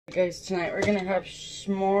Guys, tonight we're gonna have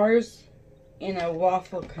s'mores in a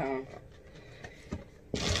waffle cone.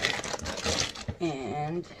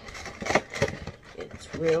 And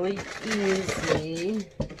it's really easy.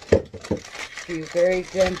 Be very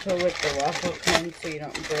gentle with the waffle cone so you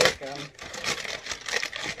don't break them.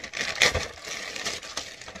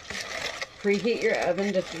 Preheat your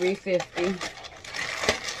oven to 350.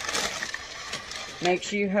 Make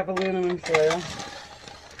sure you have aluminum foil.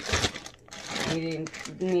 You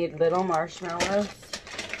need little marshmallows.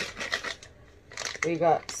 We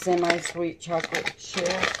got semi-sweet chocolate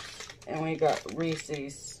chips. And we got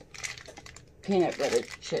Reese's peanut butter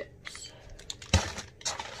chips.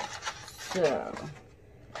 So,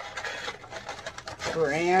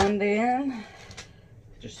 Brandon.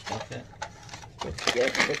 Just stuff it.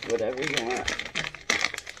 With whatever you want.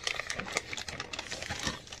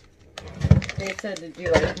 They said to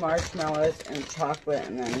do like marshmallows and chocolate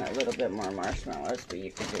and then a little bit more marshmallows, but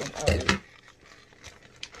you could do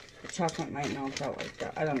the chocolate might melt out like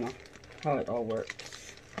that. I don't know how it all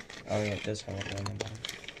works. Oh yeah, it does have it on the bottom.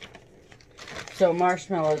 So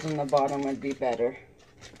marshmallows on the bottom would be better.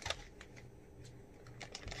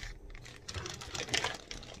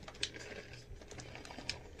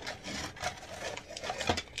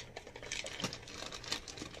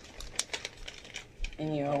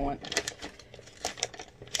 And you want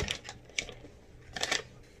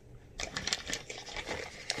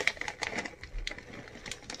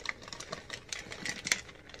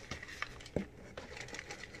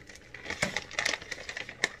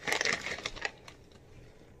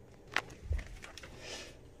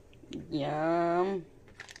yum.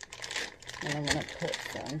 And I'm gonna put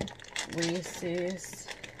some Reese's.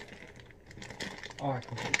 Oh, I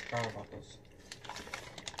completely forgot about those.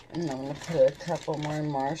 And I'm gonna put a couple more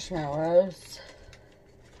marshmallows.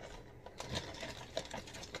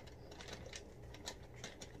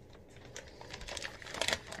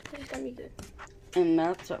 It's gonna be good. And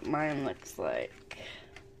that's what mine looks like.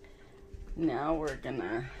 Now we're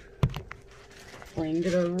gonna bring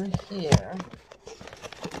it over here.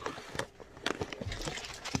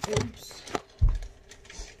 Oops.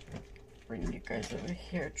 Bring you guys over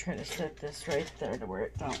here. Try to set this right there to where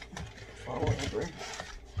it don't fall over.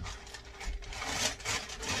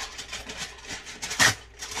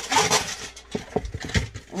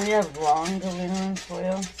 We have long aluminum foil.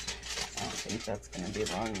 I don't think that's going to be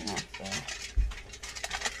long enough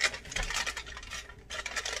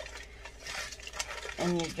though.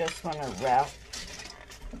 And you just want to wrap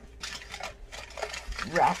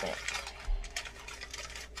it.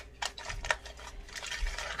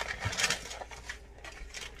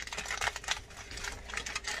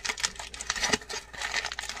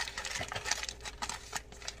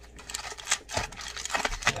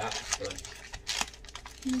 That's good.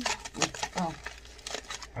 Oh.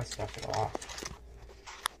 I stuffed it off.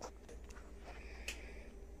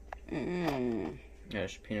 Mmm. Yeah,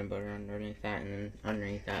 there's peanut butter underneath that, and then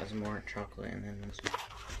underneath that is more chocolate, and then this.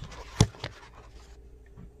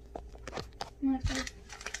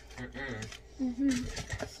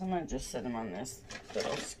 So I'm going to just set them on this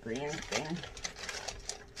little screen thing.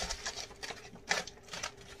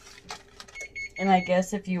 And I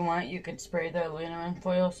guess if you want, you could spray the aluminum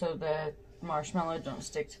foil so the marshmallow don't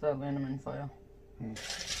stick to the aluminum foil.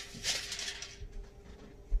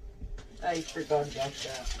 I forgot about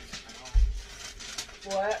that.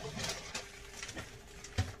 What?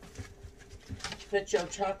 Put your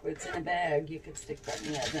chocolates in a bag. You could stick that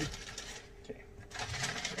in the oven. Okay.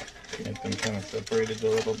 Get them kind of separated a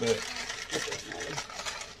little bit.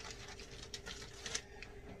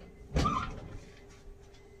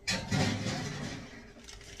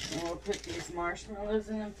 And we'll put these marshmallows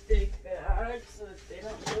in a big bag so that they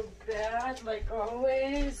don't go bad, like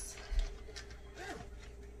always.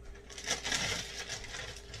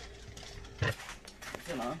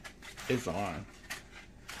 Is it on? It's on.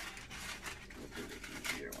 We'll do the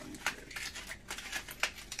easier one first.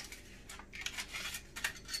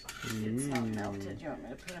 It's not melted. You want me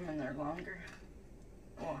to put them in there longer?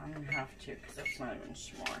 Oh, I'm going to have to because that's not even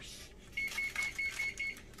s'mores.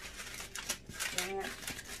 Dang it.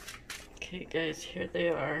 Okay guys, here they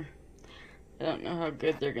are. I don't know how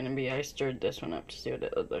good they're going to be. I stirred this one up to see what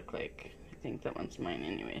it would look like. I think that one's mine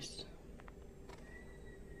anyways.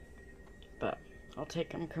 But I'll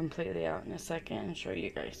take them completely out in a second and show you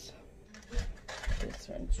guys. This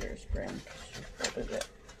one's yours, Bram, because you folded it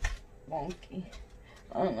wonky.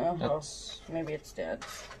 I don't know how. Maybe it's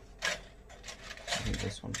Dad's. I think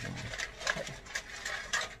this one's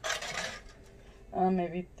mine.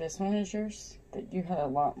 Maybe this one is yours. That you had a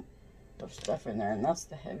lot of stuff in there, and that's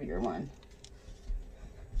the heavier one.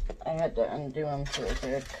 I had to undo them so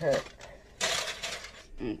they would cook.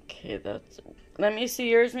 Okay, that's... Let me see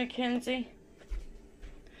yours, Mackenzie.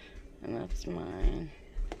 And that's mine.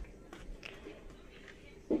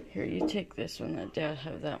 Here, you take this one. Let Dad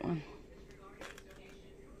have that one.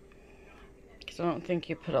 Because I don't think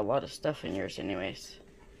you put a lot of stuff in yours anyways.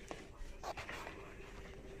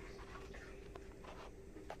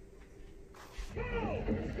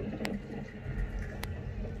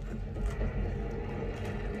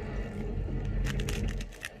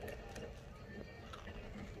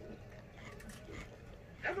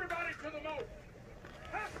 Everybody to the moat!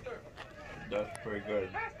 Faster! That's pretty good.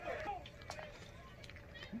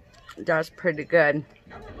 That's pretty good.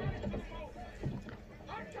 I'm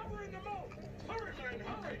covering the moat! Hurry, man,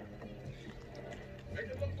 hurry! Make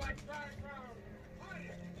it look like dry ground. Hide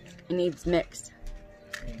it! It needs mixed.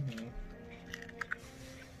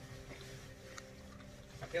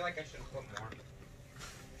 I feel like I should have put more.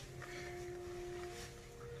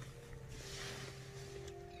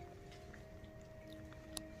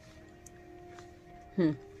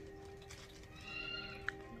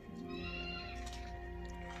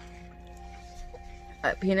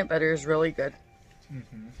 That peanut butter is really good.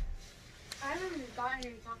 I haven't gotten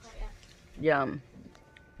any chocolate yet. Yum.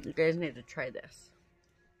 You guys need to try this.